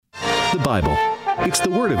The Bible. It's the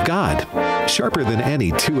Word of God, sharper than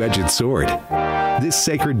any two-edged sword. This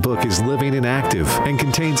sacred book is living and active and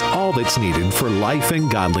contains all that's needed for life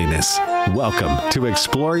and godliness. Welcome to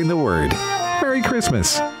Exploring the Word. Merry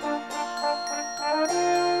Christmas.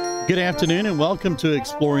 Good afternoon and welcome to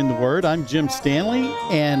Exploring the Word. I'm Jim Stanley,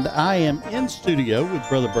 and I am in studio with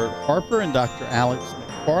Brother Bert Harper and Dr. Alex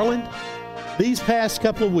McFarland. These past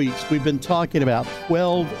couple of weeks, we've been talking about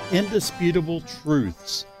 12 indisputable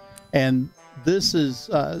truths. And this is,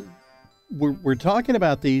 we're talking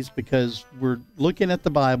about these because we're looking at the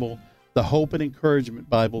Bible, the Hope and Encouragement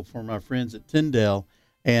Bible from our friends at Tyndale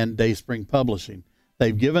and Dayspring Publishing.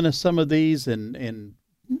 They've given us some of these in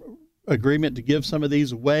agreement to give some of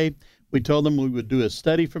these away. We told them we would do a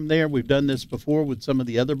study from there. We've done this before with some of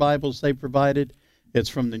the other Bibles they provided. It's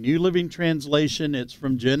from the New Living Translation. It's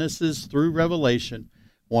from Genesis through Revelation.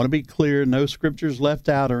 I want to be clear, no scriptures left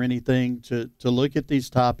out or anything to look at these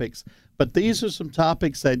topics. But these are some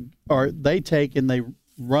topics that they take and they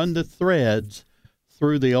run the threads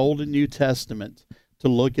through the Old and New Testament to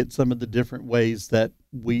look at some of the different ways that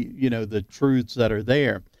the truths that are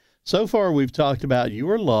there. So far, we've talked about you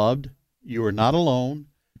are loved, you are not alone,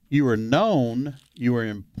 you are known, you are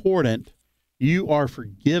important, you are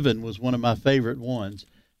forgiven was one of my favorite ones.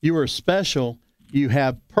 You are special, you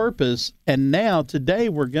have purpose, and now today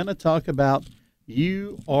we're going to talk about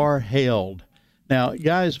you are held. Now,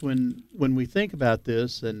 guys, when we think about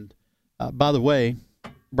this, and by the way,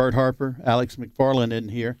 Bert Harper, Alex McFarland in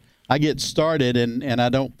here, I get started and I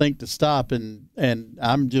don't think to stop, and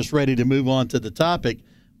I'm just ready to move on to the topic.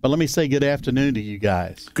 But let me say good afternoon to you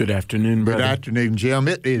guys. Good afternoon, brother. Good afternoon, Jim.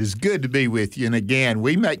 It is good to be with you. And again,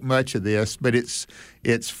 we make much of this, but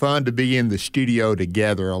it's fun to be in the studio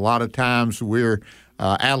together. A lot of times we're,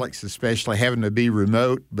 Alex especially, having to be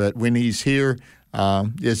remote, but when he's here,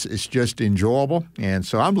 it's just enjoyable. And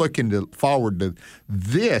so I'm looking forward to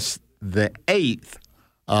this, the eighth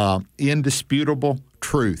indisputable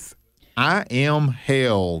truth. I am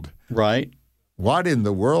held. Right. What in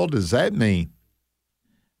the world does that mean?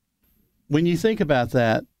 When you think about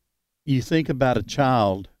that, you think about a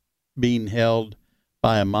child being held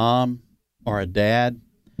by a mom or a dad.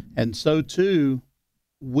 And so, too,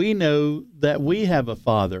 we know that we have a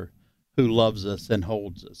Father who loves us and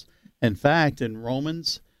holds us. In fact, in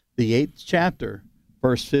Romans, the 8th chapter,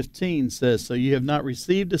 verse 15 says, "So you have not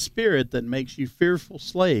received a spirit that makes you fearful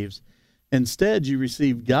slaves. Instead, you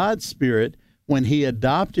received God's Spirit when He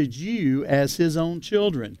adopted you as His own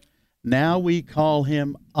children. Now we call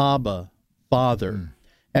Him Abba, Father."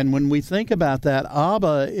 And when we think about that,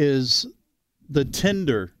 Abba is the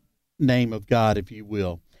tender name of God, if you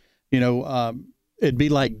will. It'd be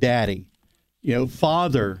like daddy.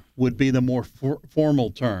 Father would be the more formal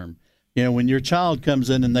term. When your child comes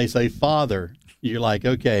in and they say father, you're like,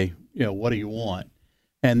 okay, what do you want?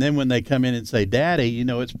 And then when they come in and say daddy,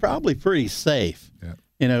 it's probably pretty safe.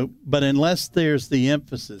 Yeah. But unless there's the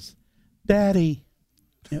emphasis, daddy,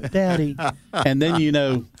 daddy, and then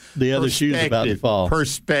the other shoe's about to fall.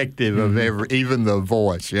 Perspective of even the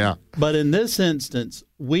voice, yeah. But in this instance,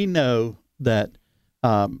 we know that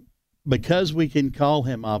because we can call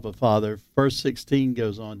Him Abba Father, verse 16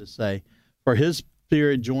 goes on to say, "For His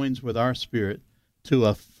Spirit joins with our spirit to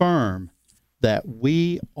affirm that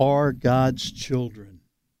we are God's children.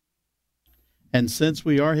 And since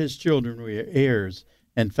we are His children, we are heirs.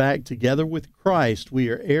 In fact, together with Christ, we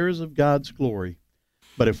are heirs of God's glory.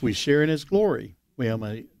 But if we share in His glory, we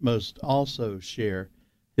must also share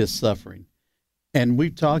His suffering." And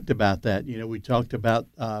we've talked about that. We talked about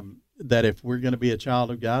that if we're going to be a child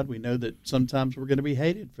of God, we know that sometimes we're going to be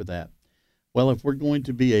hated for that. Well, if we're going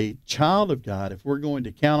to be a child of God, if we're going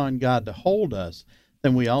to count on God to hold us,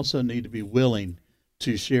 then we also need to be willing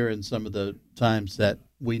to share in some of the times that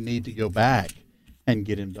we need to go back and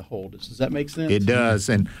get Him to hold us. Does that make sense? It does.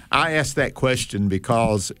 And I asked that question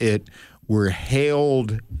because we're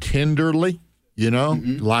held tenderly,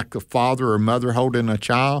 like a father or mother holding a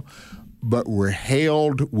child, but we're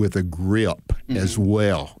held with a grip as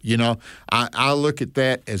well. I look at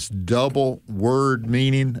that as double word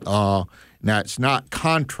meaning. Now, it's not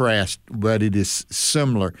contrast, but it is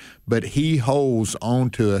similar. But He holds on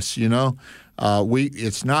to us,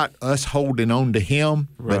 It's not us holding on to Him,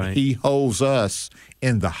 but He holds us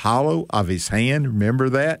in the hollow of His hand. Remember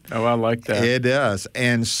that? Oh, I like that. It does.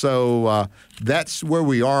 And so that's where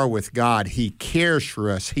we are with God. He cares for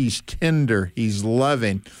us. He's tender. He's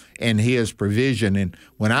loving. And His provision. And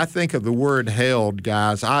when I think of the word held,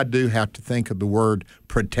 guys, I do have to think of the word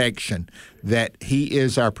protection, that He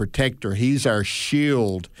is our protector. He's our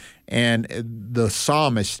shield. And the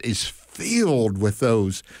psalmist is filled with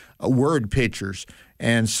those word pictures.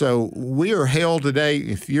 And so we are held today.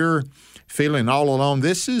 If you're feeling all alone,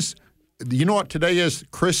 this is, you know what today is?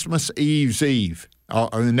 Christmas Eve's Eve.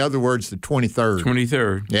 In other words, the 23rd.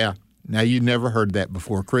 23rd. Yeah. Now, you never heard that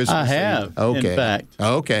before, Christmas I have, Eve. Okay. in fact.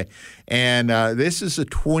 Okay. And this is the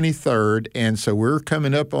 23rd, and so we're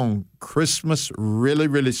coming up on Christmas really,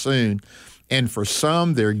 really soon. And for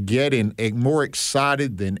some, they're getting more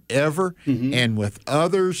excited than ever. Mm-hmm. And with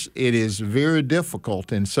others, it is very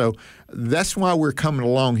difficult. And so that's why we're coming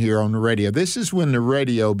along here on the radio. This is when the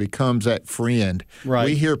radio becomes that friend. Right.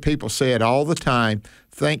 We hear people say it all the time.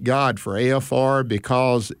 Thank God for AFR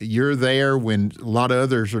because you're there when a lot of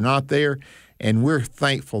others are not there. And we're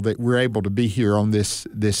thankful that we're able to be here on this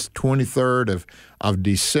 23rd of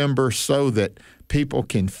December so that people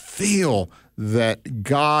can feel that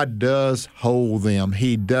God does hold them.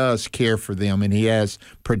 He does care for them, and He has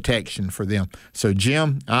protection for them. So,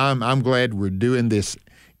 Jim, I'm glad we're doing this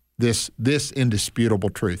indisputable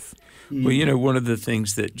truth. Well, you know, one of the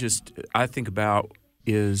things that just I think about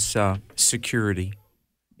is security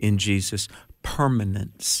in Jesus,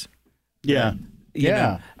 permanence. Yeah. You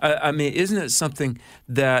know, I mean, isn't it something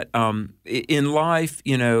that in life,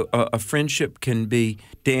 you know, a friendship can be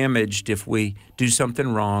damaged if we do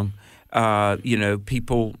something wrong. You know,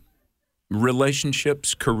 people,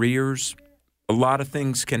 relationships, careers, a lot of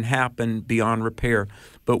things can happen beyond repair.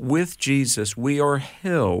 But with Jesus, we are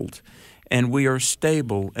held and we are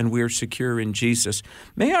stable and we are secure in Jesus.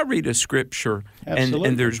 May I read a scripture? Absolutely.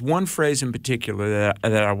 And there's one phrase in particular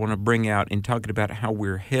that I want to bring out in talking about how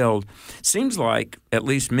we're held. Seems like, at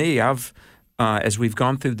least me, I've as we've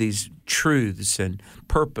gone through these truths and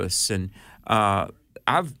purpose and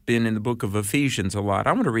I've been in the book of Ephesians a lot.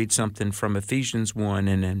 I want to read something from Ephesians 1,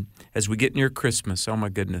 and then as we get near Christmas, oh my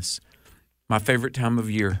goodness, my favorite time of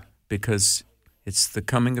year because it's the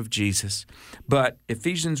coming of Jesus. But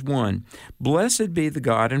Ephesians 1, blessed be the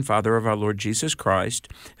God and Father of our Lord Jesus Christ,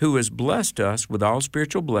 who has blessed us with all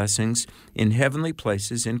spiritual blessings in heavenly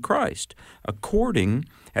places in Christ, according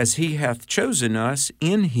as He hath chosen us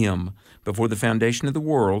in Him before the foundation of the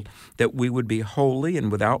world, that we would be holy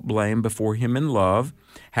and without blame before Him in love,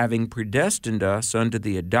 having predestined us unto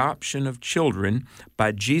the adoption of children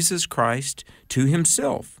by Jesus Christ to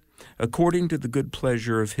Himself, according to the good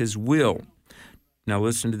pleasure of His will. Now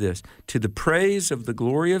listen to this. To the praise of the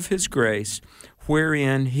glory of His grace,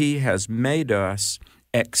 wherein He has made us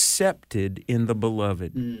accepted in the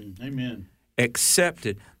Beloved. Amen.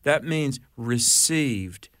 Accepted. That means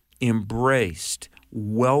received, embraced,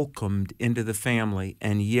 welcomed into the family,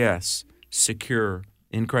 and yes, secure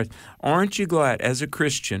in Christ. Aren't you glad, as a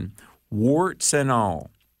Christian, warts and all,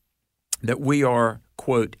 that we are,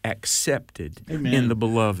 quote, accepted Amen. in the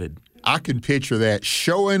Beloved? I can picture that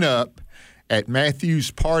showing up at Matthew's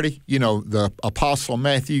party. You know, the Apostle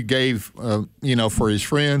Matthew gave, for his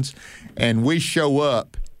friends, and we show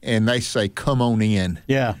up and they say, come on in.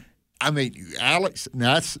 Yeah. I mean, Alex,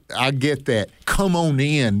 I get that. Come on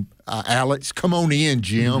in, Alex. Come on in,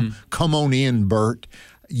 Jim. Mm-hmm. Come on in, Bert.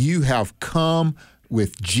 You have come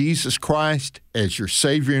with Jesus Christ as your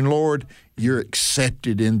Savior and Lord. You're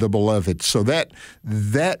accepted in the Beloved. So that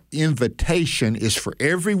invitation is for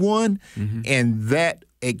everyone, mm-hmm. and that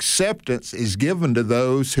acceptance is given to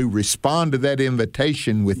those who respond to that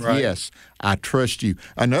invitation with, right. Yes, I trust you.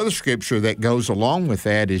 Another scripture that goes along with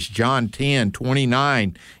that is John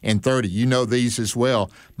 10:29 and 30. You know these as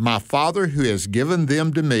well. My Father who has given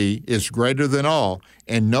them to me is greater than all,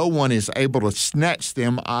 and no one is able to snatch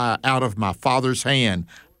them out of my Father's hand.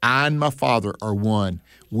 I and my Father are one.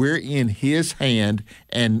 We're in His hand,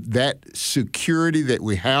 and that security that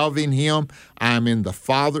we have in Him, I'm in the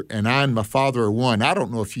Father, and I and my Father are one. I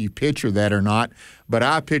don't know if you picture that or not, but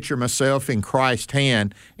I picture myself in Christ's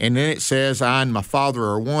hand, and then it says, I and my Father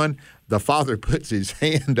are one. The Father puts His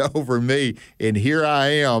hand over me, and here I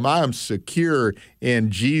am. I am secure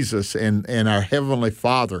in Jesus and our Heavenly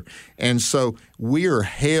Father. And so we are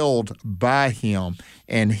held by Him,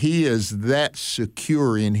 and He is that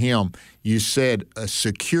secure in Him. You said a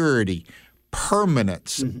security,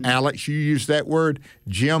 permanence. Mm-hmm. Alex, you used that word.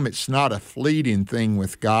 Jim, it's not a fleeting thing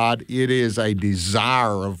with God. It is a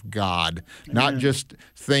desire of God, not just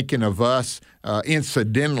thinking of us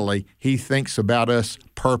incidentally. He thinks about us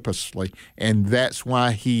purposely, and that's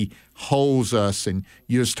why He holds us. And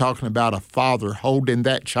you was talking about a father holding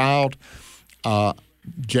that child.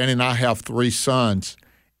 Jenny and I have 3 sons,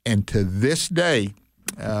 and to this day,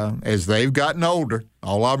 as they've gotten older,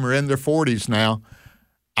 all of them are in their 40s now,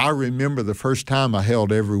 I remember the first time I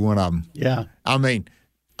held every one of them. Yeah. I mean,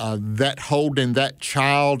 that holding that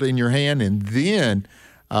child in your hand, and then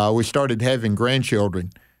we started having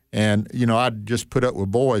grandchildren. And, you know, I'd just put up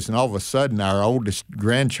with boys, and all of a sudden our oldest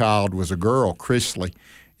grandchild was a girl, Chrisley.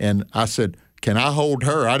 And I said, can I hold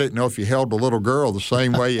her? I didn't know if you held a little girl the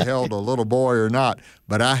same way you held a little boy or not,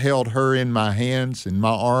 but I held her in my hands, in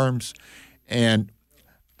my arms. And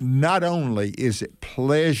not only is it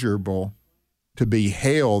pleasurable to be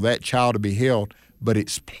held, that child to be held, but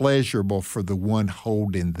it's pleasurable for the one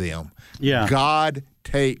holding them. Yeah. God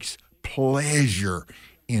takes pleasure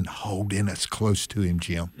in holding us close to him,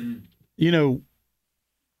 Jim. You know,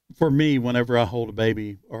 for me, whenever I hold a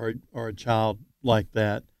baby or a child like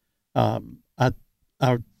that,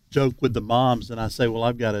 I joke with the moms and I say, well,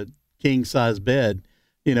 I've got a king size bed,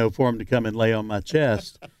 you know, for them to come and lay on my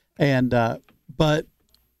chest. And, but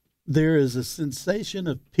there is a sensation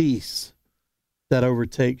of peace that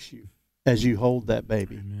overtakes you as you hold that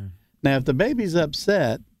baby. Amen. Now, if the baby's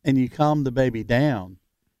upset and you calm the baby down,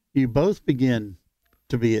 you both begin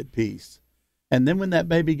to be at peace. And then when that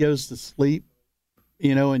baby goes to sleep,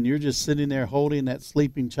 you know, and you're just sitting there holding that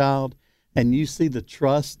sleeping child and you see the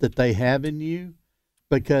trust that they have in you,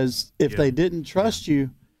 because if they didn't trust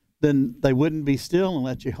you, then they wouldn't be still and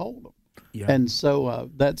let you hold them. Yeah. And so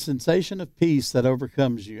that sensation of peace that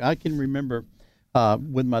overcomes you. I can remember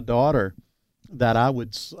with my daughter that I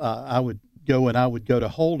would go to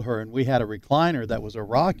hold her, and we had a recliner that was a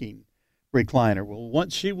rocking recliner. Well,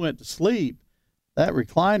 once she went to sleep, that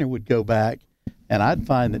recliner would go back, and I'd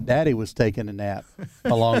find that Daddy was taking a nap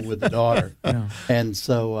along with the daughter. Yeah. And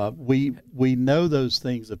so we know those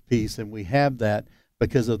things of peace, and we have that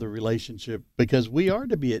because of the relationship, because we are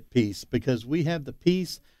to be at peace, because we have the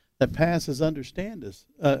peace that passes understanding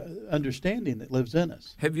that lives in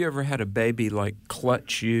us. Have you ever had a baby like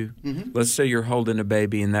clutch you? Mm-hmm. Let's say you're holding a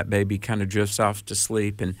baby and that baby kind of drifts off to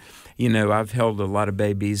sleep. And, you know, I've held a lot of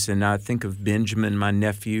babies, and I think of Benjamin, my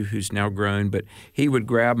nephew, who's now grown, but he would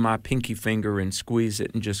grab my pinky finger and squeeze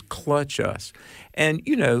it and just clutch us. And,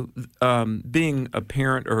 you know, being a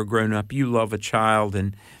parent or a grown-up, you love a child,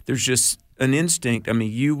 and there's just an instinct. I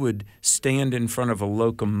mean, you would stand in front of a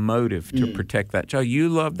locomotive to protect that child. You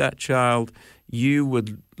love that child. You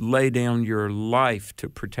would lay down your life to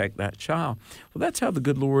protect that child. Well, that's how the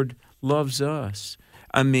good Lord loves us.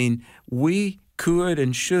 I mean, we could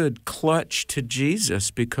and should clutch to Jesus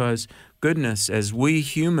because, goodness, as we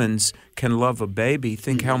humans can love a baby,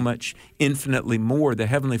 think how much infinitely more the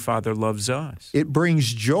Heavenly Father loves us. It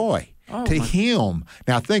brings joy to him.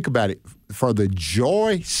 Now think about it. For the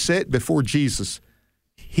joy set before Jesus,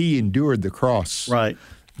 he endured the cross. Right.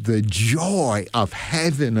 The joy of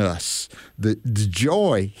having us, the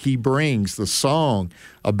joy he brings, the song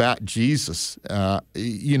about Jesus,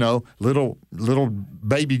 you know, little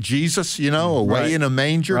baby Jesus, you know, away in a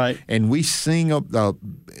manger, and we sing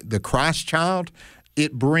the Christ child.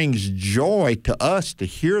 It brings joy to us to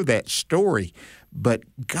hear that story. But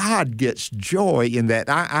God gets joy in that.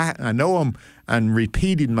 I know I'm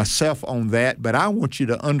repeating myself on that, but I want you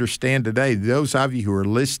to understand today, those of you who are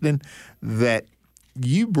listening, that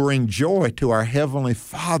you bring joy to our Heavenly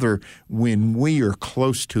Father when we are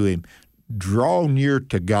close to him. Draw near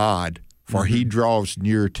to God, for he draws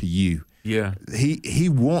near to you. Yeah. He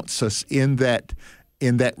wants us in that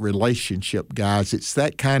relationship, guys. It's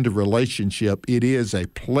that kind of relationship. It is a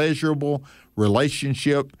pleasurable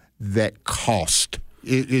relationship that cost.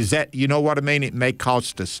 Is that, you know what I mean? It may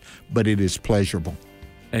cost us, but it is pleasurable.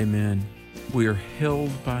 Amen. We are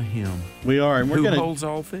held by him. We are. And who holds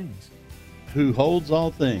all things. Who holds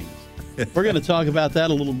all things. We're going to talk about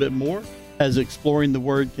that a little bit more as Exploring the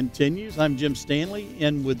Word continues. I'm Jim Stanley,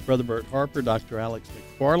 in with Brother Bert Harper, Dr. Alex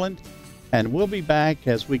McFarland, and we'll be back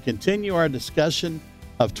as we continue our discussion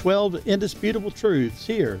of 12 indisputable truths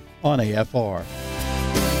here on AFR.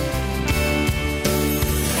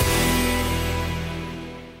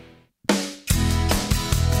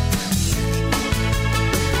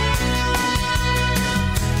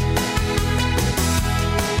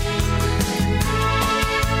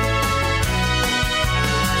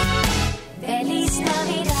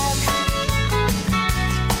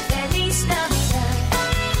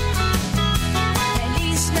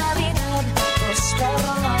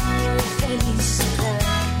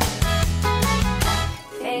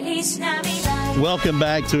 Welcome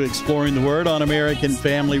back to Exploring the Word on American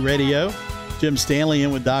Family Radio. Jim Stanley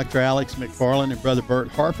in with Dr. Alex McFarland and Brother Bert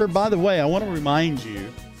Harper. By the way, I want to remind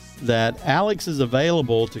you that Alex is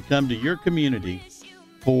available to come to your community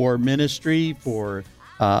for ministry, for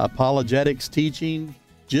apologetics teaching.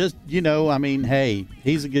 Just, you know, I mean, hey,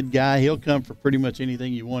 he's a good guy. He'll come for pretty much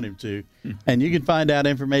anything you want him to. And you can find out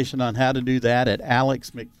information on how to do that at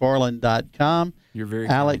alexmcfarland.com. You're very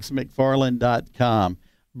alexmcfarland.com.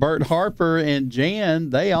 Bert Harper and Jan,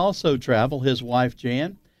 they also travel. His wife,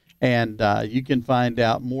 Jan, And you can find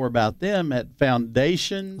out more about them at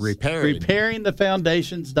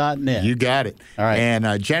repairingthefoundations.net. You got it. All right.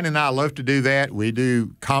 And Jan and I love to do that. We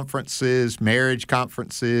do conferences, marriage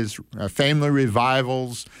conferences, family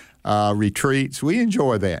revivals, retreats. We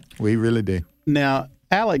enjoy that. We really do. Now,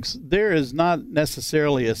 Alex, there is not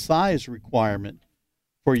necessarily a size requirement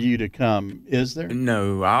for you to come, is there?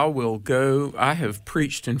 No, I will go. I have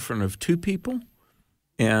preached in front of 2 people,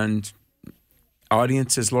 and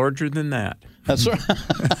audience is larger than that. That's right.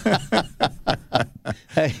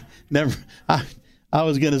 Hey, never. I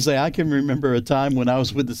was going to say, I can remember a time when I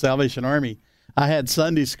was with the Salvation Army. I had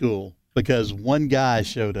Sunday school because one guy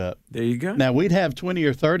showed up. There you go. Now, we'd have 20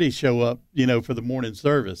 or 30 show up, for the morning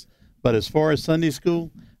service. But as far as Sunday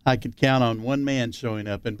school, I could count on one man showing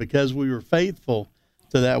up. And because we were faithful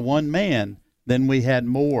to that one man, then we had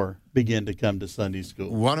more begin to come to Sunday school.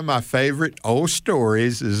 One of my favorite old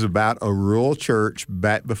stories is about a rural church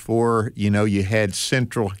back before, you had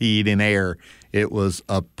central heat and air. It was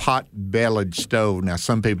a pot-bellied stove. Now,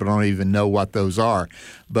 some people don't even know what those are.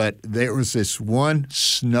 But there was this one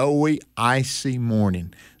snowy, icy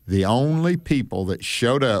morning. The only people that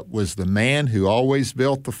showed up was the man who always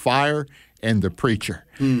built the fire and the preacher.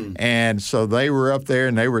 And so they were up there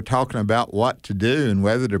and they were talking about what to do and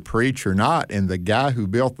whether to preach or not. And the guy who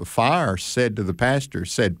built the fire said to the pastor,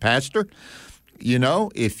 Pastor,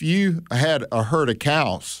 if you had a herd of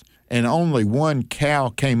cows and only one cow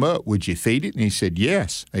came up, would you feed it? And he said,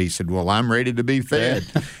 yes. He said, well, I'm ready to be fed.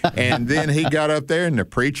 And then he got up there and the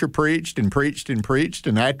preacher preached and preached and preached.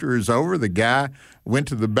 And after it was over, the guy went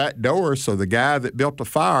to the back door. So the guy that built the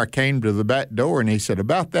fire came to the back door and he said,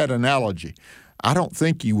 about that analogy, I don't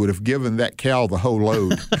think you would have given that cow the whole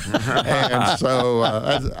load. And so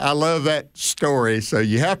I love that story. So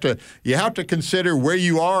you have to consider where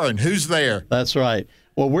you are and who's there. That's right.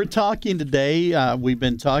 Well, we're talking today, we've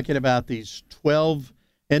been talking about these 12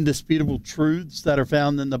 indisputable truths that are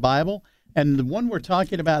found in the Bible. And the one we're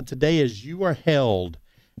talking about today is you are held.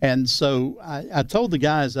 And so I told the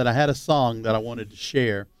guys that I had a song that I wanted to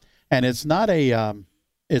share. And it's not a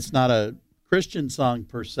Christian song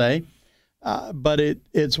per se, but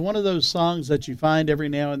it's one of those songs that you find every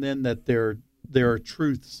now and then that there are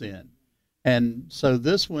truths in. And so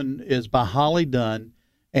this one is by Holly Dunn.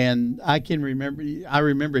 And I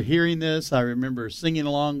remember hearing this. I remember singing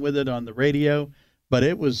along with it on the radio, but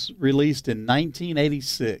it was released in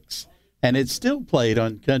 1986, and it's still played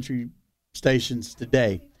on country stations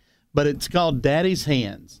today. But it's called Daddy's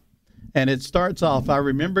Hands, and it starts off, I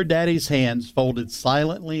remember Daddy's hands folded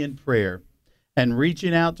silently in prayer and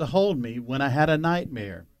reaching out to hold me when I had a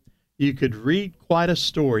nightmare. You could read quite a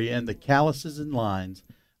story in the calluses and lines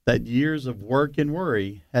that years of work and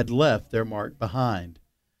worry had left their mark behind.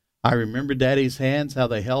 I remember Daddy's hands, how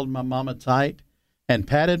they held my mama tight and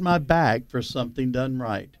patted my back for something done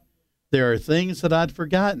right. There are things that I'd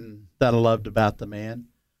forgotten that I loved about the man,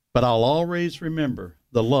 but I'll always remember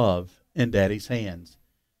the love in Daddy's hands.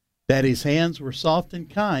 Daddy's hands were soft and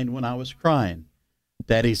kind when I was crying.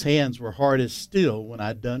 Daddy's hands were hard as steel when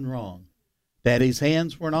I'd done wrong. Daddy's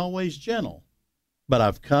hands weren't always gentle, but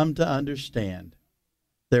I've come to understand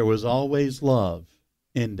there was always love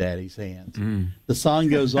in Daddy's hands. The song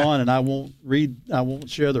goes on, and I won't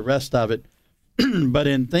share the rest of it. But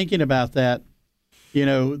in thinking about that,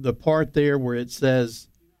 the part there where it says,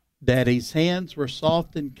 Daddy's hands were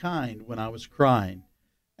soft and kind when I was crying.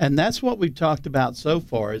 And that's what we've talked about so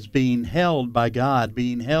far, is being held by God,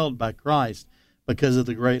 being held by Christ because of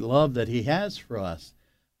the great love that he has for us.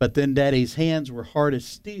 But then Daddy's hands were hard as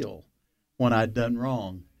steel when I'd done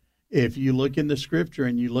wrong. If you look in the scripture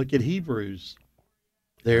and you look at Hebrews,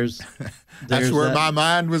 that's where my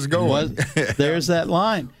mind was going. There's that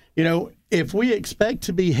line. If we expect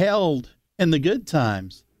to be held in the good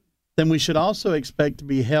times, then we should also expect to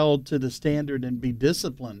be held to the standard and be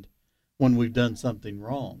disciplined when we've done something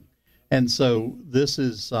wrong. And so this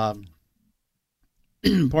is, pardon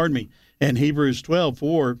me, in Hebrews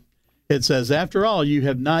 12:4, it says, after all, you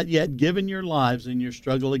have not yet given your lives in your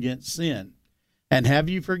struggle against sin. And have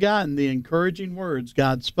you forgotten the encouraging words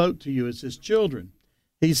God spoke to you as his children?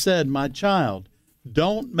 He said, my child,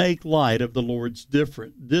 don't make light of the Lord's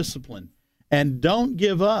discipline, and don't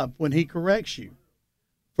give up when he corrects you.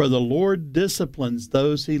 For the Lord disciplines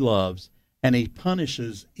those he loves, and he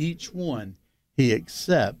punishes each one he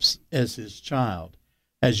accepts as his child.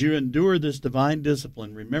 As you endure this divine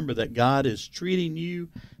discipline, remember that God is treating you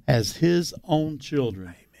as his own children.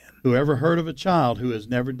 Amen. Whoever heard of a child who is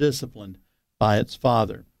never disciplined by its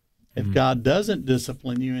father? If God doesn't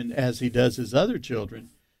discipline you as he does his other children,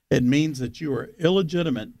 it means that you are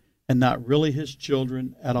illegitimate and not really his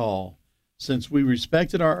children at all. Since we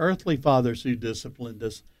respected our earthly fathers who disciplined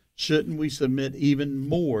us, shouldn't we submit even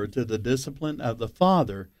more to the discipline of the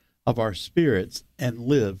Father of our spirits and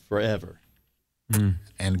live forever?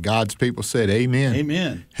 And God's people said, amen.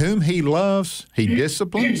 Amen. Whom he loves, he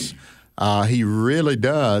disciplines. He really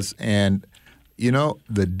does. And, you know,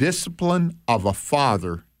 the discipline of a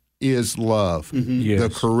father is love, Yes. the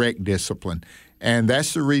correct discipline. And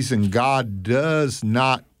that's the reason God does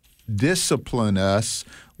not discipline us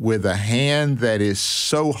with a hand that is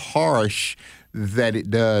so harsh that it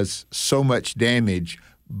does so much damage,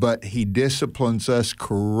 but he disciplines us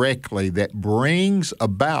correctly that brings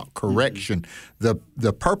about correction.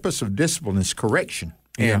 The purpose of discipline is correction,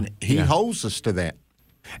 and he holds us to that.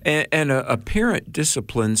 And a parent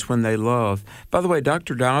disciplines when they love. By the way,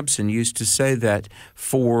 Dr. Dobson used to say that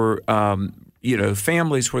for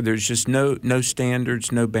families where there's just no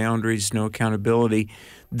standards, no boundaries, no accountability,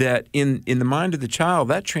 that in the mind of the child,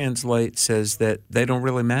 that translates as that they don't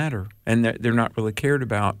really matter and that they're not really cared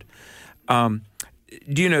about.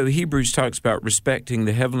 Do you know Hebrews talks about respecting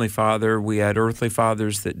the Heavenly Father? We had earthly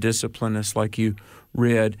fathers that discipline us, like you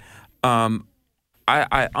read.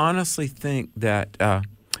 I honestly think that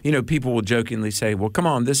people will jokingly say, well, come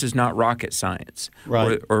on, this is not rocket science.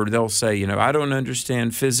 Right. Or they'll say, I don't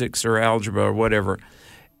understand physics or algebra or whatever.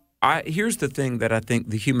 Here's the thing that I think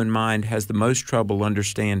the human mind has the most trouble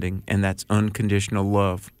understanding, and that's unconditional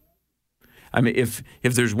love. I mean, if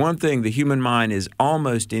there's one thing the human mind is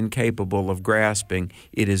almost incapable of grasping,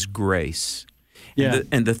 it is grace. Yeah.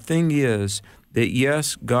 And the thing is that,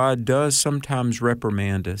 yes, God does sometimes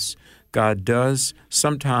reprimand us. God does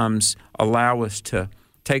sometimes allow us to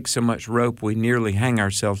take so much rope we nearly hang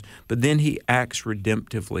ourselves, but then he acts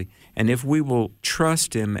redemptively. And if we will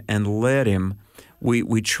trust him and let him,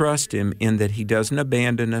 we trust him in that he doesn't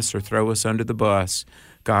abandon us or throw us under the bus.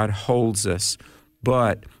 God holds us.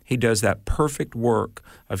 But he does that perfect work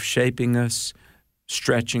of shaping us,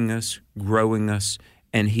 stretching us, growing us,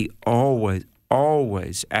 and he always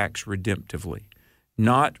acts redemptively.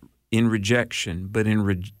 Not in rejection, but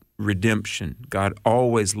in redemption. God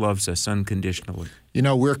always loves us unconditionally.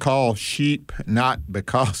 We're called sheep not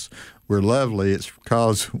because we're lovely. It's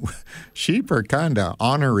because sheep are kind of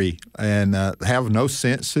ornery and have no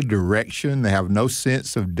sense of direction. They have no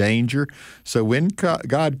sense of danger. So when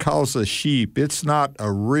God calls us sheep, it's not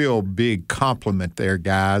a real big compliment there,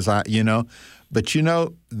 guys. But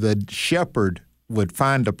the shepherd would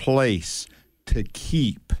find a place to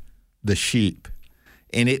keep the sheep.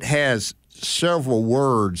 And it has several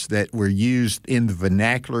words that were used in the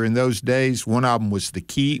vernacular in those days. One of them was the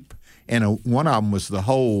keep, and one of them was the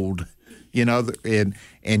hold. Do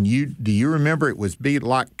you remember it was be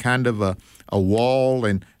like kind of a wall,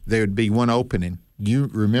 and there would be one opening. You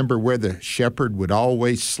remember where the shepherd would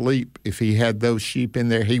always sleep if he had those sheep in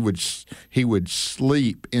there? He would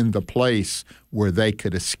sleep in the place where they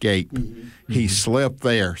could escape. Mm-hmm. He slept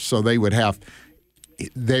there, so they were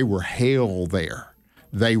held there.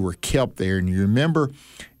 They were kept there. And you remember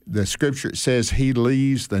the scripture says he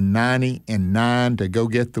leaves the 99 to go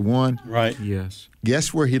get the one? Right. Yes.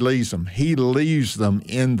 Guess where he leaves them? He leaves them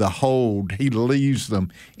in the hold. He leaves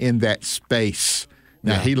them in that space.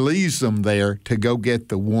 Now, he leaves them there to go get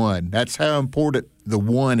the one. That's how important the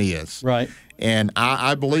one is. Right. And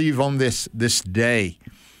I believe on this day,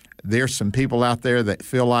 there's some people out there that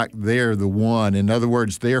feel like they're the one. In other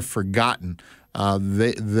words, they're forgotten.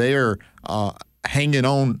 They're hanging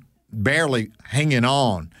on, barely hanging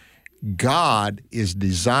on. God is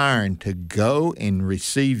desiring to go and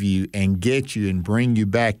receive you and get you and bring you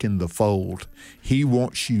back in the fold. He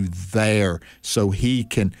wants you there so he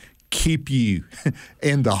can keep you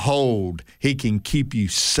in the hold. He can keep you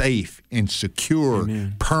safe and secure,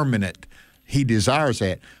 Amen. Permanent. He desires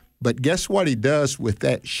that. But guess what he does with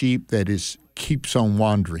that sheep that keeps on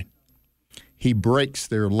wandering? He breaks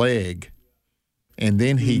their leg, and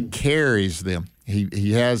then he carries them.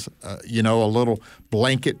 He has, a little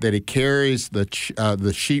blanket that he carries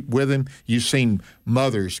the sheep with him. You've seen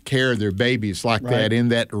mothers carry their babies like that in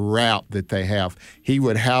that route that they have. He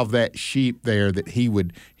would have that sheep there that he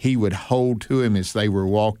would hold to him as they were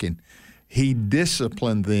walking. He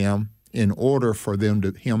disciplined them in order for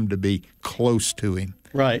him to be close to him.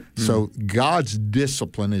 Right. So God's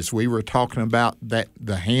discipline, as we were talking about, that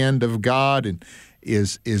the hand of God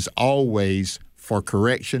is always for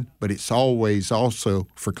correction, but it's always also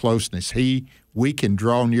for closeness. We can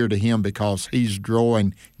draw near to him because he's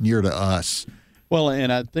drawing near to us. Well,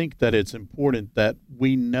 and I think that it's important that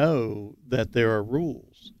we know that there are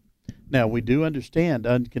rules. Now, we do understand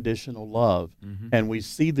unconditional love, and we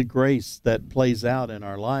see the grace that plays out in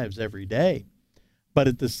our lives every day. But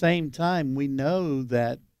at the same time, we know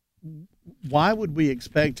that why would we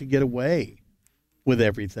expect to get away with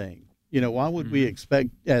everything? Why would we expect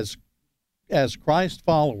as Christ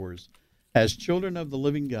followers, as children of the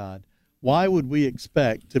living God, why would we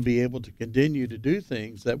expect to be able to continue to do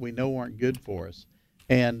things that we know aren't good for us?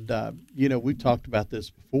 And, we've talked about this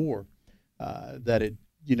before, that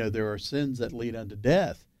there are sins that lead unto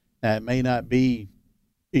death. Now, it may not be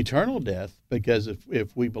eternal death, because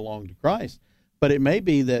if we belong to Christ, but it may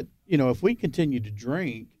be that, if we continue to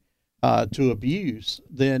drink to abuse,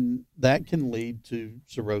 then that can lead to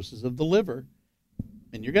cirrhosis of the liver,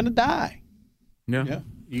 and you're going to die. Yeah.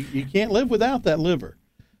 You can't live without that liver.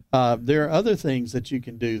 There are other things that you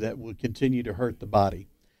can do that will continue to hurt the body.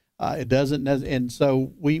 It doesn't, and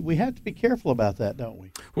so we have to be careful about that, don't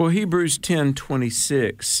we? Well, Hebrews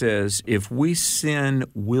 10:26 says, if we sin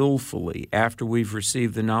willfully after we've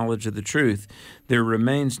received the knowledge of the truth, there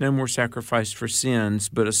remains no more sacrifice for sins,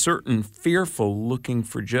 but a certain fearful looking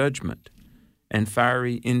for judgment and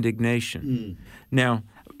fiery indignation. Now,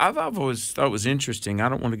 I've always thought it was interesting. I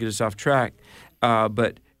don't want to get us off track,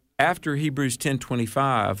 but after Hebrews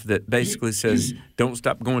 10:25, that basically says, don't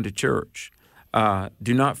stop going to church.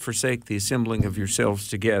 Do not forsake the assembling of yourselves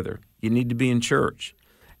together. You need to be in church.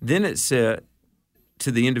 Then it said to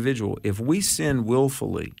the individual, if we sin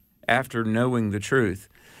willfully after knowing the truth,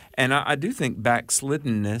 and I do think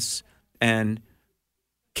backsliddenness and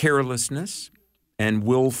carelessness and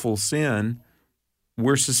willful sin,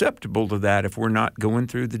 we're susceptible to that if we're not going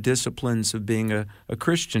through the disciplines of being a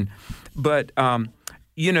Christian. But,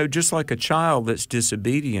 just like a child that's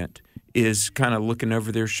disobedient is kind of looking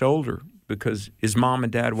over their shoulder, because is mom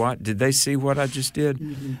and dad did they see what I just did?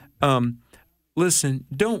 Mm-hmm. Listen,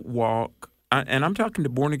 don't walk, and I'm talking to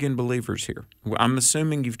born-again believers here. I'm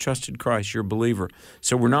assuming you've trusted Christ, you're a believer.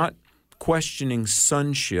 So we're not questioning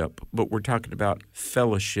sonship, but we're talking about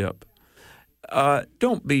fellowship.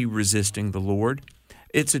 Don't be resisting the Lord.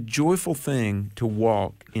 It's a joyful thing to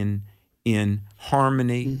walk in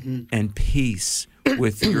harmony and peace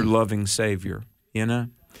with your loving Savior, It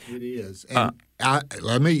is. And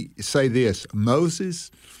let me say this.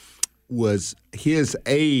 Moses his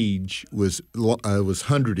age was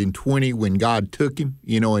 120 when God took him,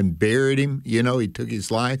 and buried him. He took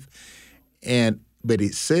his life. But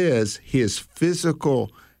it says his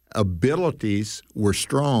physical abilities were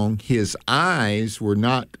strong. His eyes were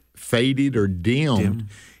not faded or dimmed.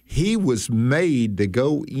 He was made to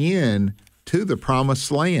go in to the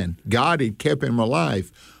promised land. God had kept him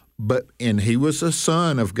alive. And he was a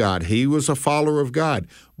son of God. He was a follower of God.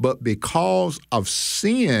 But because of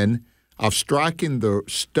sin, of striking the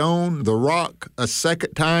stone, the rock, a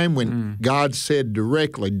second time when God said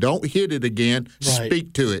directly, don't hit it again,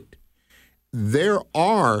 speak to it. There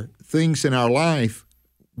are things in our life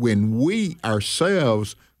when we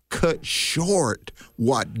ourselves cut short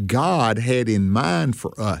what God had in mind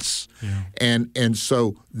for us. Yeah. And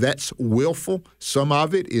so that's willful. Some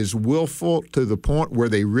of it is willful to the point where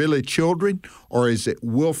they really children, or is it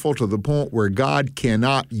willful to the point where God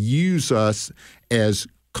cannot use us as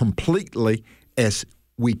completely as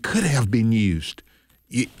we could have been used?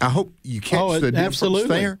 I hope you catch the difference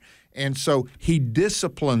there. And so he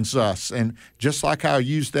disciplines us. And just like I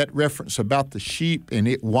used that reference about the sheep and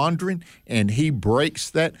it wandering, and he breaks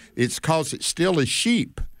that, it's because it's still a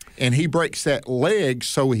sheep. And he breaks that leg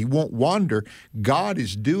so he won't wander. God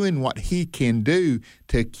is doing what he can do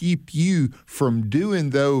to keep you from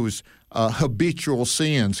doing those habitual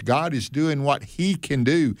sins. God is doing what he can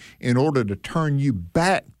do in order to turn you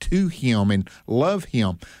back to him and love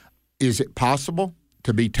him. Is it possible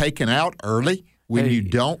to be taken out early when you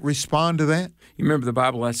don't respond to that? You remember the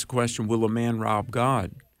Bible asks the question, will a man rob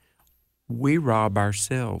God? We rob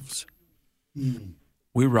ourselves.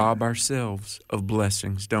 We rob ourselves of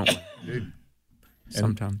blessings, don't we?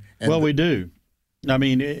 Sometimes. We do. I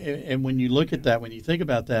mean, and when you look at that, when you think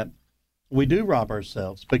about that, we do rob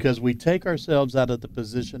ourselves because we take ourselves out of the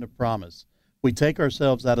position of promise. We take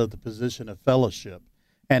ourselves out of the position of fellowship.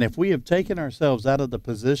 And if we have taken ourselves out of the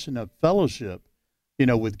position of fellowship,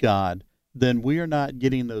 with God, then we are not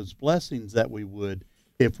getting those blessings that we would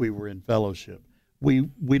if we were in fellowship. We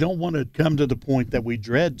don't want to come to the point that we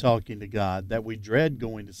dread talking to God, that we dread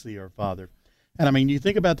going to see our Father. And I mean, you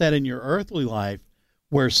think about that in your earthly life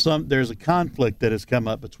where there's a conflict that has come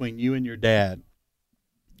up between you and your dad,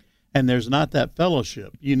 and there's not that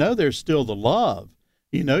fellowship. There's still the love.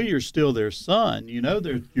 You're still their son.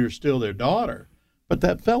 You're still their daughter. But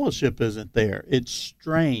that fellowship isn't there. It's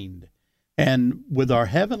strained. And with our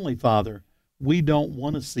Heavenly Father, we don't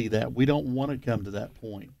want to see that. We don't want to come to that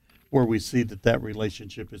point where we see that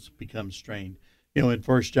relationship has become strained. In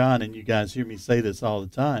 1 John, and you guys hear me say this all the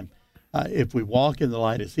time, if we walk in the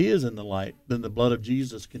light as he is in the light, then the blood of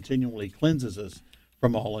Jesus continually cleanses us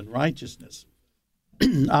from all unrighteousness.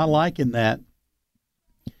 I liken that,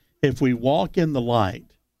 if we walk in the light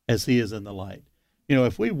as he is in the light.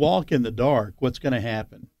 If we walk in the dark, what's going to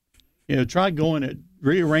happen? Try going at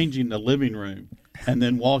rearranging the living room and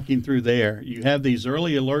then walking through there. You have these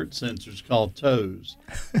early alert sensors called toes.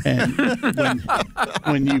 And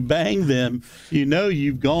when you bang them,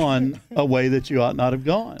 you've gone a way that you ought not have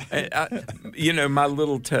gone. My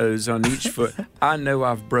little toes on each foot, I know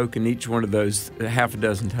I've broken each one of those half a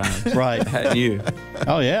dozen times. Right. Hadn't you?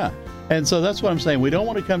 Oh, yeah. And so that's what I'm saying. We don't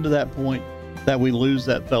want to come to that point that we lose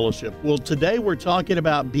that fellowship. Well, today we're talking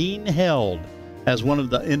about being held as one of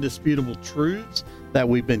the indisputable truths that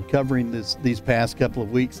we've been covering these past couple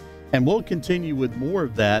of weeks. And we'll continue with more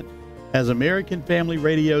of that as American Family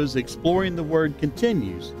Radio's Exploring the Word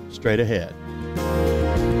continues straight ahead.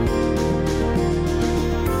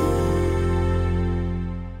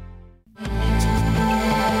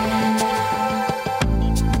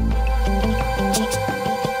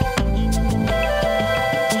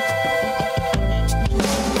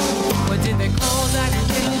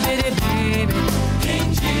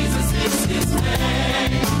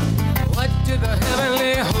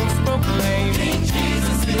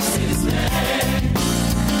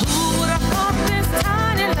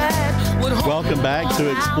 Welcome back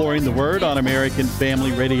to Exploring the Word on American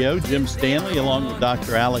Family Radio. Jim Stanley along with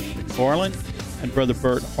Dr. Alex McFarland and Brother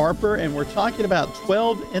Bert Harper, and we're talking about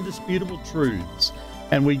 12 indisputable truths.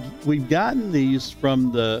 And we've gotten these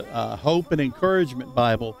from the Hope and Encouragement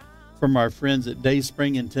Bible from our friends at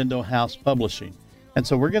Dayspring and Tyndale House Publishing. And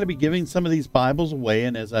so we're going to be giving some of these Bibles away,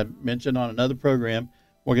 and as I mentioned on another program,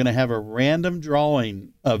 we're going to have a random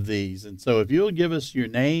drawing of these. And so if you'll give us your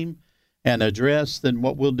name and address, then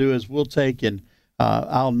what we'll do is we'll take and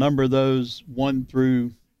I'll number those 1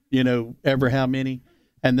 through, ever how many,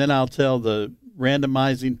 and then I'll tell the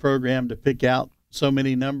randomizing program to pick out so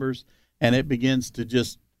many numbers, and it begins to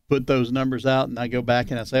just put those numbers out, and I go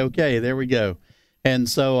back and I say, okay, there we go. And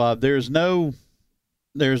so there's nothing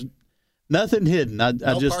hidden. No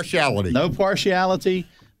partiality. No partiality,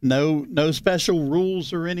 no special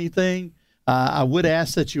rules or anything. I would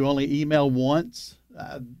ask that you only email once.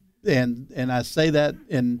 And I say that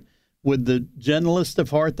with the gentlest of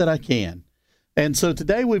heart that I can. And so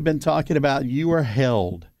today we've been talking about you are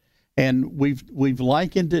held, and we've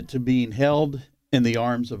likened it to being held in the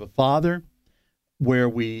arms of a father, where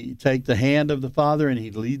we take the hand of the father and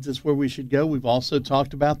he leads us where we should go. We've also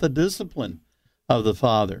talked about the discipline of the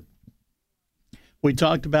father. We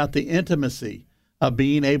talked about the intimacy of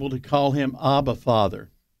being able to call him Abba, Father.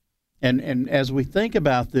 And as we think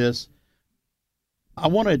about this, I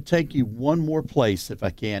want to take you one more place if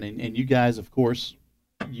I can. And you guys, of course,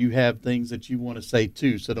 you have things that you want to say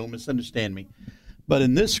too, so don't misunderstand me. But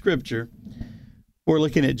in this scripture, we're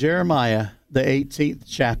looking at Jeremiah, the 18th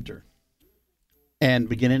chapter, and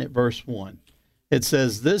beginning at verse 1. It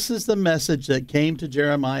says, "This is the message that came to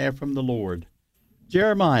Jeremiah from the Lord.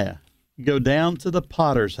 Jeremiah, go down to the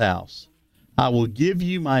potter's house. I will give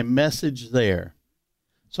you my message there."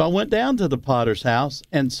 So I went down to the potter's house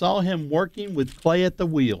and saw him working with clay at the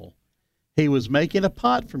wheel. He was making a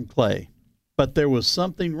pot from clay, but there was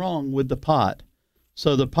something wrong with the pot.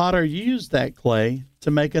 So the potter used that clay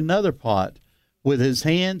to make another pot. With his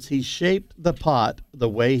hands, he shaped the pot the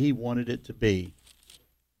way he wanted it to be.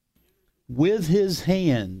 With his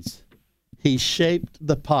hands, he shaped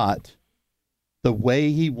the pot the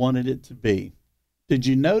way he wanted it to be. Did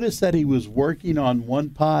you notice that he was working on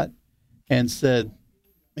one pot and said,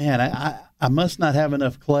 man, I must not have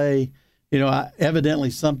enough clay. Evidently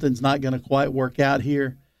something's not going to quite work out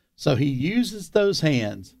here. So he uses those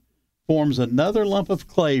hands, forms another lump of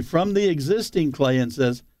clay from the existing clay and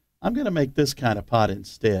says, I'm going to make this kind of pot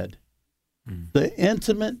instead. The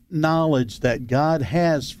intimate knowledge that God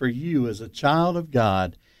has for you as a child of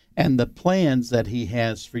God and the plans that he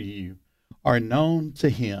has for you are known to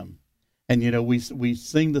him. And, we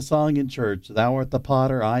sing the song in church, "Thou art the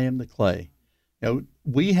potter, I am the clay."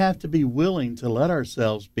 We have to be willing to let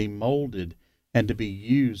ourselves be molded and to be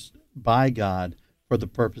used by God for the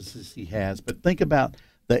purposes he has. But think about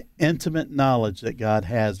the intimate knowledge that God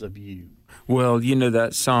has of you. Well,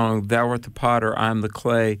 that song, "Thou art the potter, I am the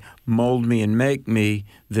clay, mold me and make me,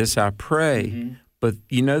 this I pray." Mm-hmm. But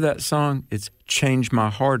that song, it's "Change my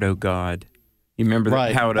heart, O God." You remember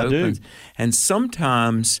right, how it opens? I do. And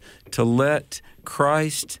sometimes to let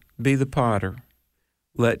Christ be the potter,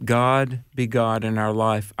 let God be God in our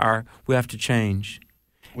life, we have to change.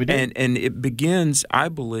 We do. And it begins, I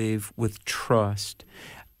believe, with trust.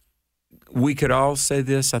 We could all say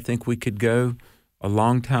this. I think we could go a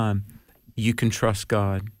long time. you can trust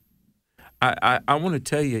God. I want to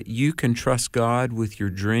tell you, you can trust God with your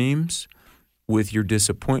dreams, with your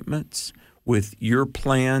disappointments, with your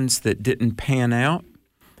plans that didn't pan out.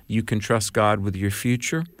 You can trust God with your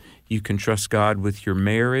future. You can trust God with your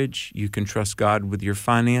marriage. You can trust God with your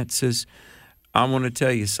finances. I want to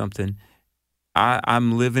tell you something.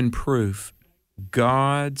 I'm living proof.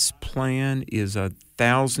 God's plan is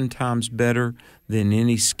 1,000 times better than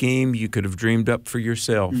any scheme you could have dreamed up for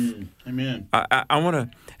yourself. Amen. I'm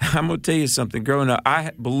gonna tell you something. Growing up,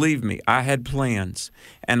 believe me, I had plans,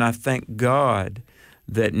 and I thank God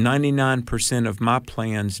that 99% of my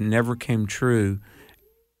plans never came true.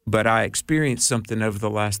 But I experienced something over the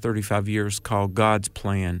last 35 years called God's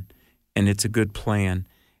plan, and it's a good plan,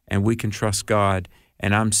 and we can trust God.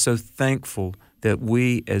 And I'm so thankful that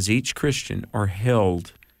we, as each Christian, are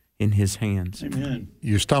held in His hands. Amen.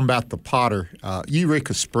 You're talking about the Potter.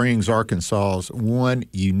 Eureka Springs, Arkansas is one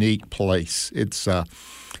unique place. It's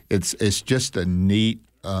just a neat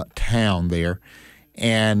town there.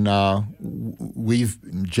 And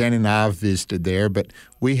Jen and I have visited there, but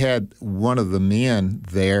we had one of the men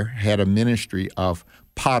there had a ministry of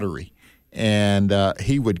pottery, and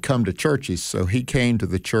he would come to churches. So he came to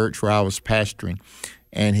the church where I was pastoring,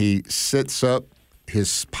 and he sets up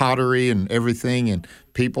his pottery and everything, and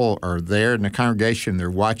people are there in the congregation. They're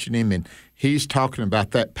watching him, and he's talking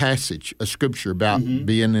about that passage of Scripture about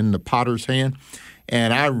being in the potter's hand.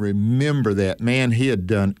 And I remember that. Man, he had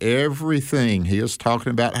done everything. He was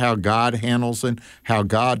talking about how God handles and how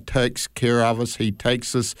God takes care of us. He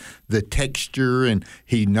takes us the texture, and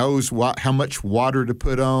he knows how much water to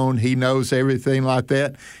put on. He knows everything like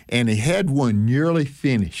that. And he had one nearly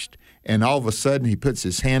finished. And all of a sudden, he puts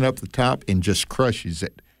his hand up the top and just crushes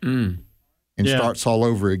it and starts all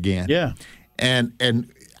over again. Yeah. And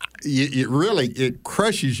it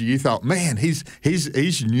crushes you. You thought, man,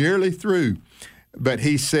 he's nearly through. But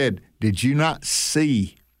he said, did you not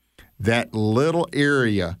see that little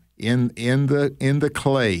area in the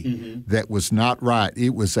clay that was not right?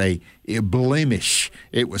 It was a blemish.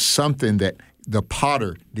 It was something that the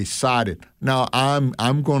potter decided, no,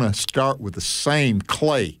 I'm going to start with the same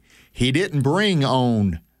clay. He didn't bring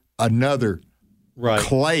on another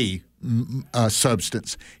clay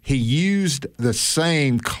substance. He used the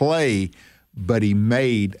same clay, but he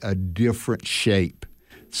made a different shape.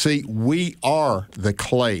 See, we are the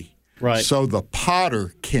clay. Right. So the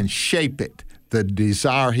potter can shape it the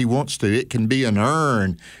desire he wants to. It can be an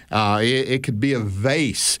urn. It could be a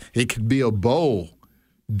vase. It could be a bowl.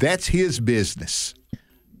 That's his business.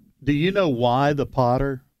 Do you know why the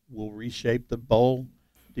potter will reshape the bowl?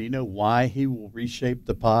 Do you know why he will reshape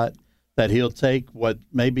the pot? That he'll take what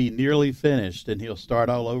may be nearly finished and he'll start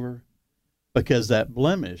all over? Because that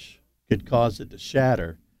blemish could cause it to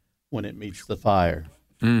shatter when it meets the fire.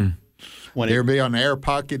 There'll be an air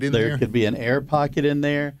pocket in there? There could be an air pocket in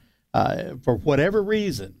there. For whatever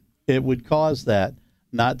reason, it would cause that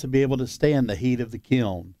not to be able to stand the heat of the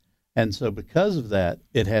kiln. And so because of that,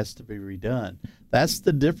 it has to be redone. That's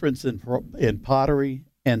the difference in pottery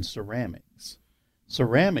and ceramics.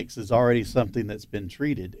 Ceramics is already something that's been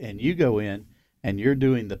treated, and you go in and you're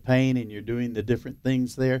doing the paint and you're doing the different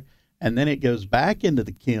things there, and then it goes back into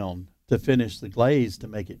the kiln to finish the glaze to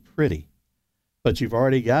make it pretty. But you've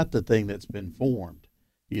already got the thing that's been formed.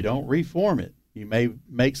 You don't reform it. You may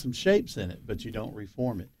make some shapes in it, but you don't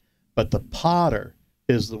reform it. But the potter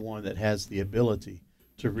is the one that has the ability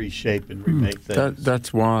to reshape and remake things.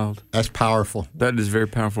 That's wild. That's powerful. That is very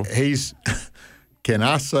powerful. Can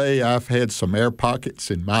I say I've had some air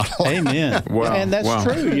pockets in my life? Amen. Wow. And that's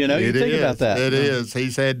true. You know, you think about that. It is.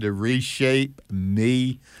 He's had to reshape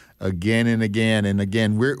me again and again and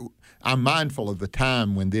again. I'm mindful of the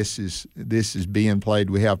time when this is being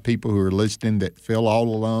played. We have people who are listening that feel all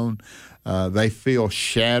alone. They feel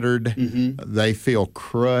shattered. They feel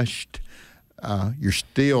crushed. You're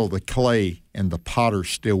still the clay, and the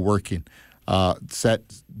potter's still working. It's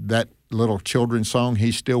that little children's song,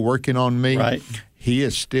 He's Still Working on Me. Right. He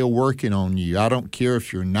is still working on you. I don't care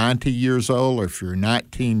if you're 90 years old or if you're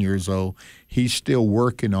 19 years old. He's still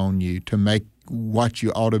working on you to make what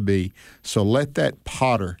you ought to be. So let that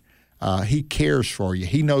potter, he cares for you.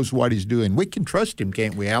 He knows what he's doing. We can trust him,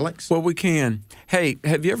 can't we, Alex? Well, we can. Hey,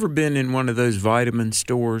 have you ever been in one of those vitamin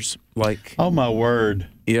stores? Oh, my word.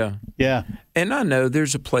 Yeah. Yeah. And I know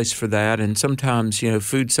there's a place for that, and sometimes,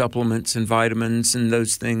 food supplements and vitamins and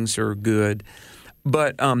those things are good.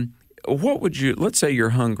 But what would you, let's say you're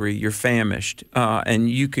hungry, you're famished, and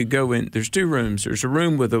you could go in, there's two rooms. There's a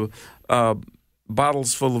room with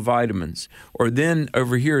bottles full of vitamins, or then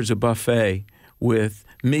over here is a buffet with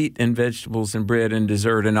meat and vegetables and bread and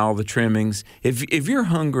dessert and all the trimmings. If you're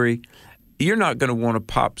hungry, you're not going to want to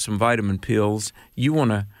pop some vitamin pills. You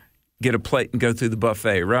want to get a plate and go through the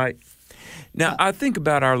buffet, right? Now, I think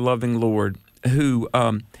about our loving Lord who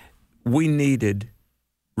we needed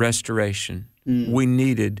restoration. We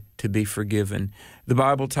needed to be forgiven. The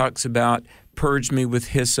Bible talks about, purge me with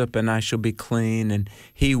hyssop and I shall be clean, and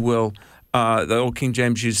he will, the old King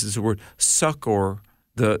James uses the word succor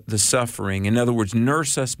the suffering. In other words,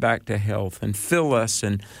 nurse us back to health and fill us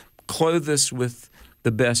and clothe us with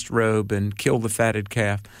the best robe and kill the fatted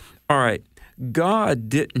calf. All right, God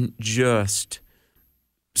didn't just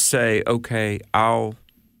say, okay, I'll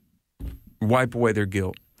wipe away their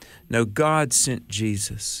guilt. No, God sent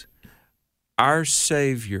Jesus. Our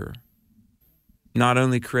Savior not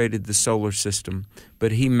only created the solar system,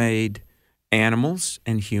 but he made animals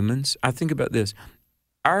and humans. I think about this.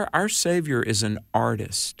 Our Savior is an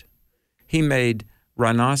artist. He made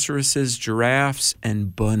rhinoceroses, giraffes,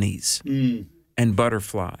 and bunnies and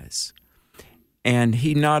butterflies. And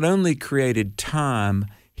he not only created time,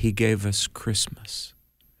 he gave us Christmas.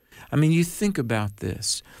 I mean, you think about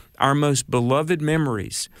this. Our most beloved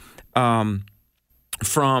memories,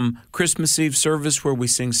 from Christmas Eve service where we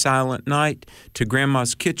sing Silent Night, to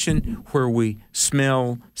Grandma's kitchen where we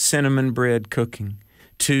smell cinnamon bread cooking,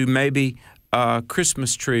 to maybe a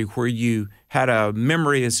Christmas tree where you had a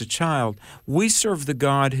memory as a child. We serve the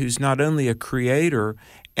God who's not only a creator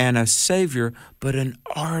and a savior, but an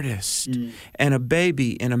artist, and a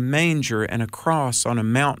baby in a manger and a cross on a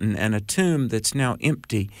mountain and a tomb that's now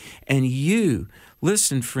empty. And you,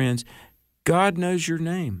 listen, friends, God knows your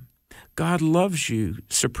name. God loves you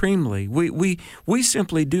supremely. We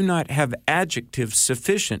simply do not have adjectives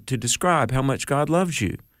sufficient to describe how much God loves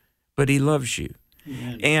you, but he loves you.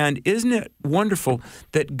 Amen. And isn't it wonderful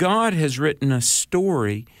that God has written a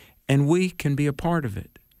story and we can be a part of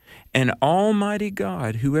it? And Almighty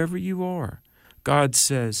God, whoever you are, God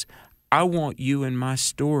says, I want you in my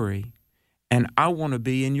story, and I want to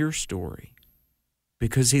be in your story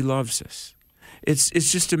because he loves us. It's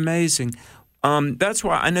just amazing. That's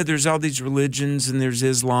why I know there's all these religions, and there's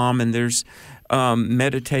Islam, and there's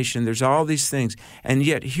meditation. There's all these things. And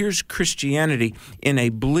yet here's Christianity in a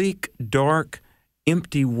bleak, dark,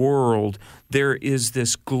 empty world. There is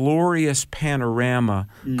this glorious panorama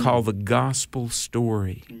called the gospel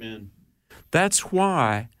story. Amen. That's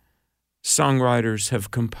why songwriters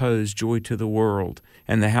have composed Joy to the World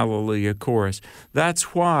and the Hallelujah Chorus.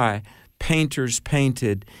 That's why painters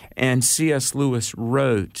painted and C.S. Lewis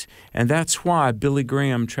wrote. And that's why Billy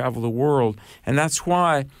Graham traveled the world. And that's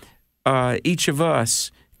why each of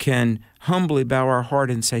us can humbly bow our heart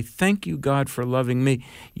and say, thank you, God, for loving me.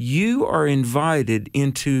 You are invited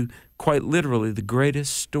into, quite literally, the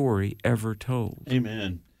greatest story ever told.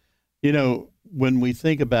 Amen. You know, when we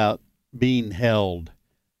think about being held,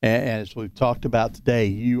 as we've talked about today,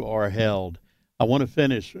 you are held. I want to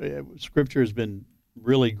finish. Scripture has been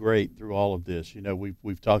really great through all of this. You know,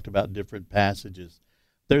 we've talked about different passages.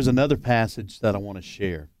 There's another passage that I want to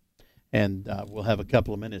share, and we'll have a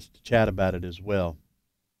couple of minutes to chat about it as well.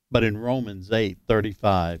 But in Romans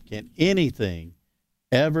 8:35, can anything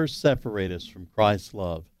ever separate us from Christ's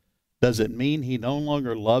love? Does it mean he no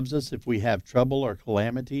longer loves us if we have trouble or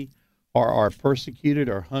calamity, or are persecuted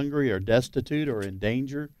or hungry or destitute or in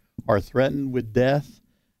danger or threatened with death?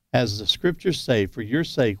 As the scriptures say, for your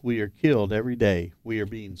sake we are killed every day. We are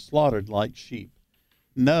being slaughtered like sheep.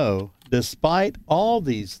 No, despite all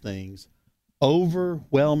these things,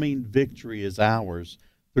 overwhelming victory is ours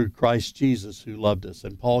through Christ Jesus who loved us.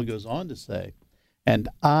 And Paul goes on to say, and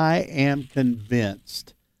I am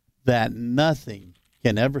convinced that nothing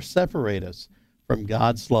can ever separate us from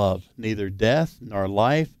God's love, neither death, nor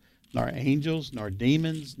life, nor angels, nor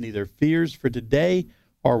demons, neither fears for today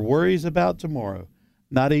or worries about tomorrow.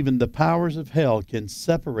 Not even the powers of hell can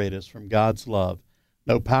separate us from God's love.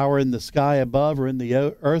 No power in the sky above or in the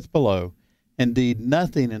earth below. Indeed,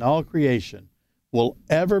 nothing in all creation will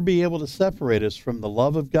ever be able to separate us from the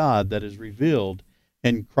love of God that is revealed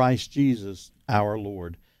in Christ Jesus our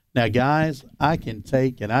Lord. Now, guys, I can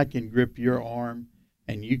take and I can grip your arm,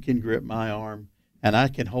 and you can grip my arm, and I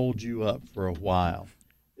can hold you up for a while.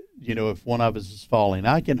 You know, if one of us is falling,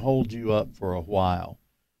 I can hold you up for a while.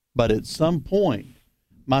 But at some point,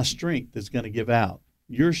 my strength is going to give out.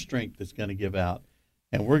 Your strength is going to give out.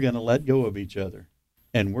 And we're going to let go of each other.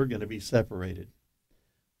 And we're going to be separated.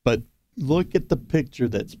 But look at the picture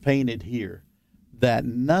that's painted here. That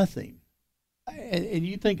nothing, and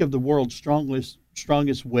you think of the world's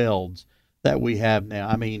strongest welds that we have now.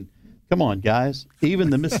 I mean, come on, guys. Even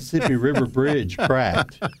the Mississippi River Bridge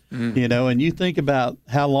cracked, you know, and you think about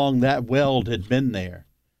how long that weld had been there.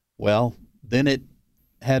 Well, then it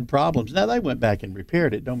had problems. Now, they went back and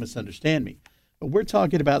repaired it. Don't misunderstand me. But we're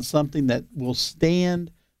talking about something that will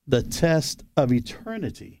stand the test of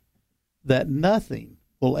eternity, that nothing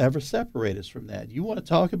will ever separate us from that. You want to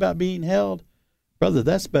talk about being held? Brother,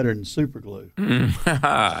 that's better than super glue.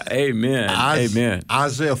 Amen. Amen.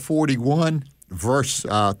 Isaiah 41, verse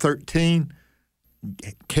 13,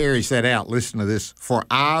 carries that out. Listen to this. For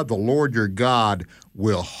I, the Lord your God,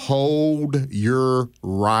 will hold your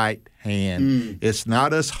right hand. It's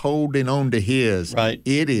not us holding on to his. Right.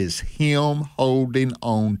 It is him holding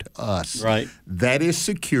on to us. Right. That is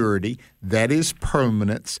security. That is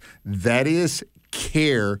permanence. That is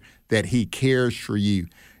care, that he cares for you.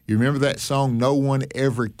 You remember that song, No One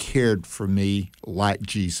Ever Cared for Me Like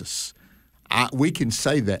Jesus? We can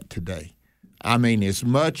say that today. I mean, as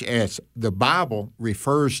much as the Bible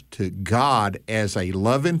refers to God as a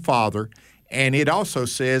loving father, and it also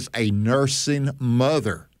says a nursing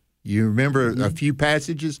mother. You remember a few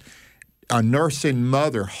passages? A nursing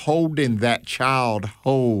mother holding that child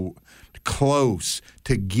close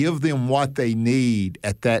to give them what they need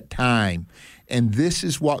at that time. And this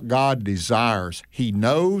is what God desires. He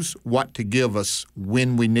knows what to give us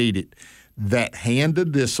when we need it. That hand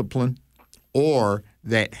of discipline or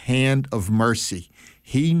that hand of mercy.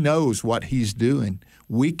 He knows what he's doing.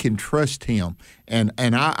 We can trust him. And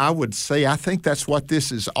I would say, I think that's what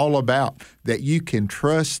this is all about, that you can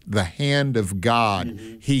trust the hand of God.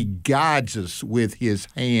 Mm-hmm. He guides us with his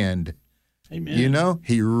hand. Amen. You know,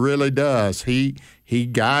 he really does. He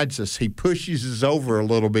guides us. He pushes us over a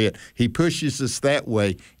little bit. He pushes us that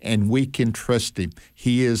way, and we can trust him.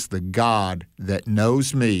 He is the God that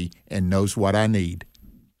knows me and knows what I need.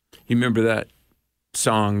 You remember that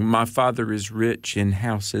song, My Father is rich in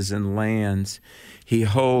houses and lands. He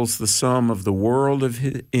holds the sum of the world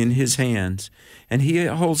in his hands, and he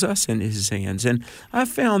holds us in his hands. And I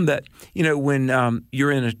found that, when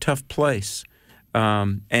you're in a tough place,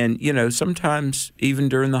 and, sometimes even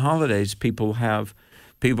during the holidays, people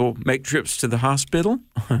make trips to the hospital.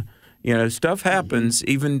 Stuff happens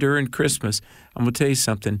even during Christmas. I'm going to tell you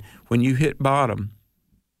something. When you hit bottom,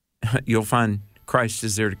 you'll find Christ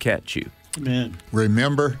is there to catch you. Amen.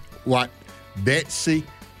 Remember what Betsy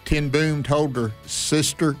Ten Boom told her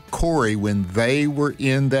sister Corey when they were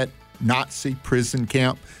in that Nazi prison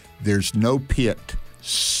camp? There's no pit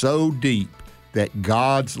so deep that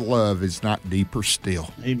God's love is not deeper still.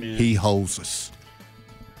 Amen. He holds us.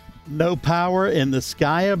 No power in the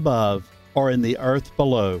sky above or in the earth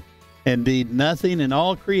below. Indeed, nothing in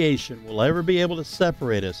all creation will ever be able to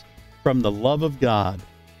separate us from the love of God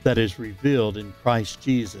that is revealed in Christ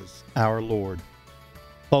Jesus, our Lord.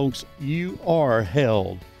 Folks, you are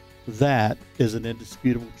held. That is an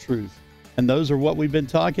indisputable truth. And those are what we've been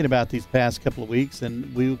talking about these past couple of weeks,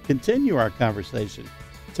 and we will continue our conversation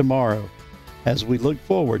tomorrow as we look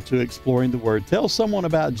forward to exploring the Word. Tell someone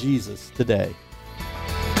about Jesus today.